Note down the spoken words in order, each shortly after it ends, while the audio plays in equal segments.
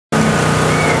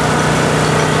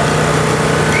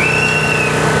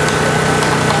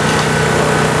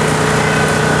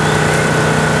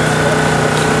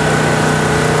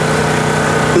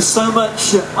There's so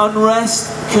much unrest,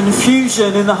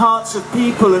 confusion in the hearts of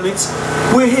people, and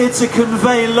we're here to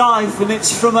convey life, and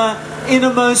it's from our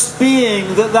innermost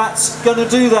being that's going to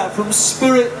do that, from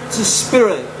spirit to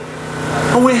spirit.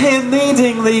 And we're here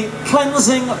needing the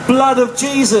cleansing blood of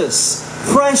Jesus,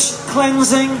 fresh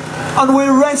cleansing, and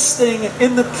we're resting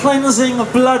in the cleansing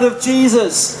blood of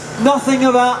Jesus. Nothing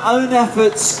of our own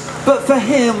efforts, but for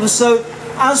Him. So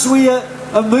as we are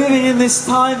moving in this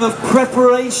time of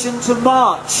preparation to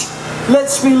march,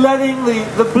 let's be letting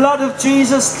the blood of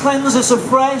Jesus cleanse us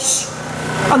afresh,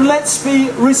 and let's be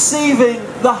receiving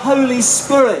the Holy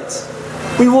Spirit.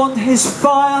 We want His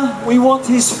fire, we want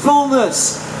His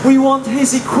fullness, we want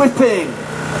His equipping.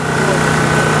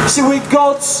 See, we're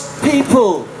God's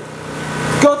people,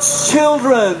 God's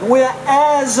children, we're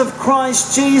heirs of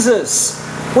Christ Jesus.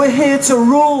 We're here to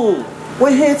rule,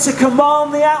 we're here to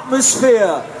command the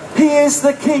atmosphere. He is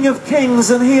the King of Kings,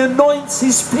 and He anoints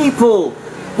His people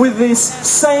with this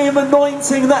same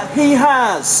anointing that He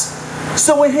has.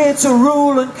 So we're here to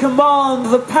rule and command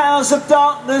the powers of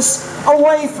darkness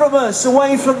away from us,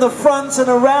 away from the front and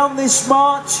around this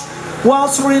march.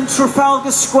 Whilst we're in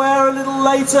Trafalgar Square a little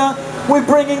later, we're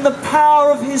bringing the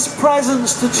power of His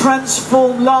presence to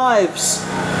transform lives.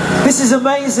 This is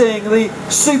amazing, the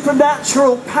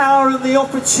supernatural power and the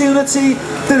opportunity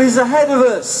that is ahead of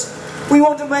us. We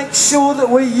want to make sure that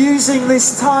we're using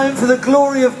this time for the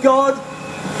glory of God.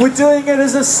 We're doing it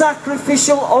as a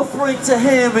sacrificial offering to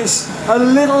Him. It's a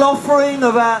little offering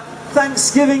of our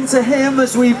thanksgiving to Him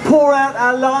as we pour out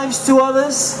our lives to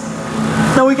others.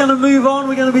 Now we're going to move on.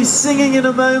 We're going to be singing in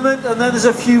a moment, and then there's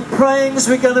a few prayings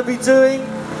we're going to be doing.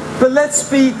 But let's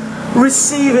be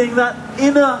receiving that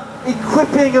inner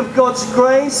equipping of God's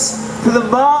grace for the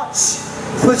march,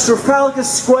 for Trafalgar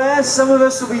Square. Some of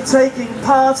us will be taking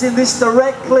part in this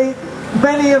directly.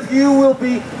 Many of you will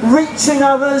be reaching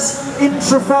others in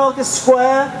Trafalgar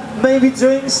Square, maybe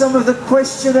doing some of the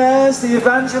questionnaires, the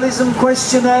evangelism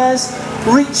questionnaires,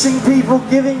 reaching people,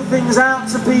 giving things out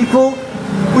to people.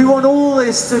 We want all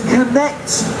this to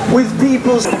connect with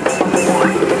people's...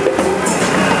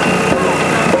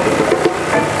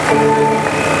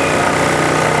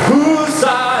 Whose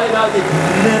side are you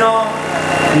leaning on?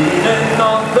 Leaning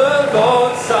on the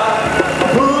Lord's side.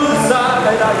 Whose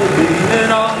side are you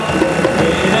leaning on?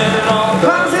 Leaning on the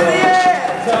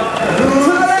Lord's side.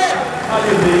 Whose side are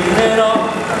you leaning on?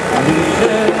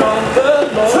 Leaning on the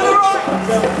Lord's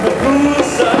side. Whose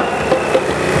side?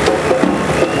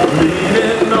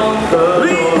 Leaning on the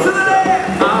Lord's side.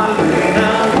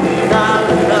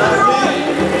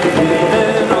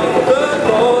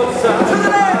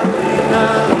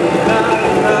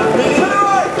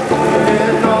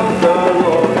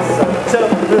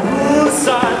 Whose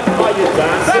side are you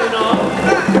dancing on?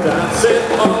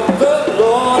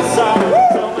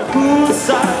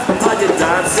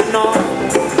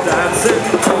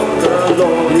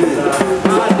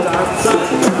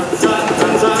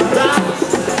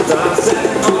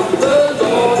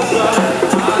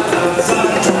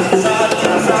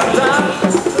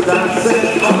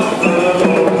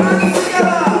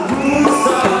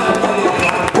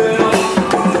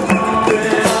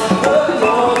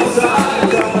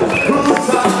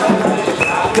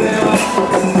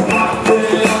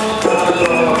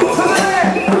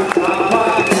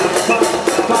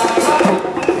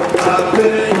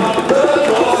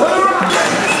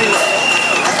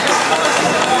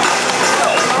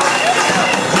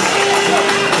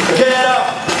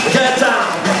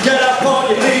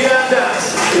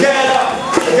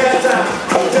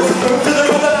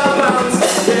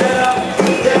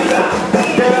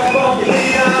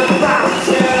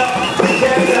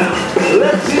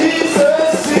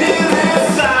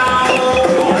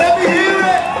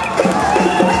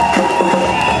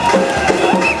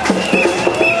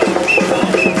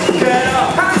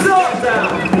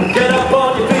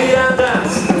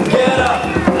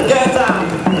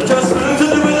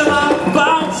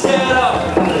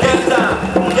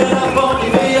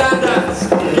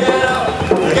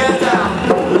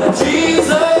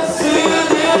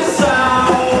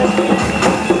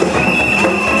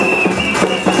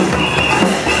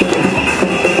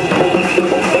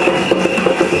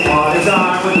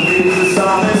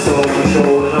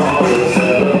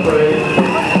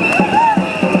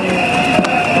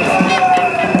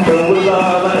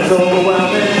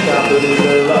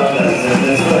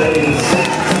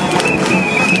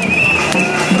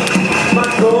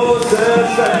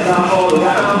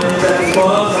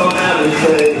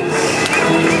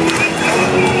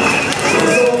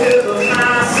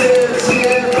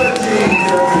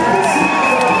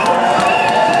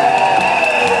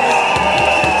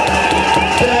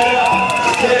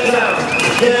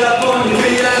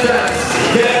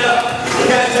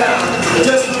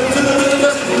 Just